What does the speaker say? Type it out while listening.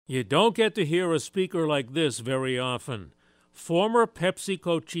You don't get to hear a speaker like this very often. Former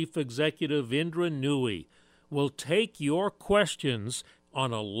PepsiCo Chief Executive Indra Nooyi will take your questions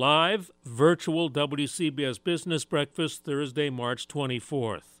on a live virtual WCBS Business Breakfast Thursday, March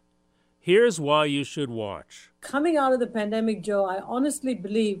 24th. Here's why you should watch. Coming out of the pandemic, Joe, I honestly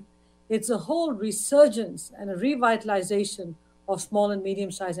believe it's a whole resurgence and a revitalization of small and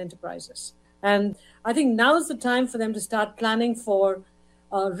medium-sized enterprises. And I think now's the time for them to start planning for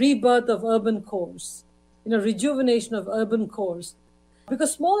rebirth of urban cores, rejuvenation of urban cores.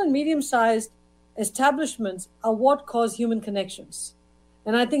 Because small and medium-sized establishments are what cause human connections.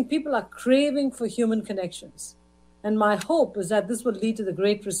 And I think people are craving for human connections. And my hope is that this will lead to the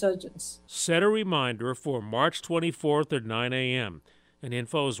great resurgence. Set a reminder for March 24th at 9 a.m. And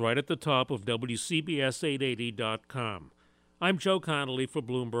info is right at the top of WCBS880.com. I'm Joe Connolly for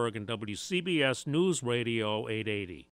Bloomberg and WCBS News Radio 880.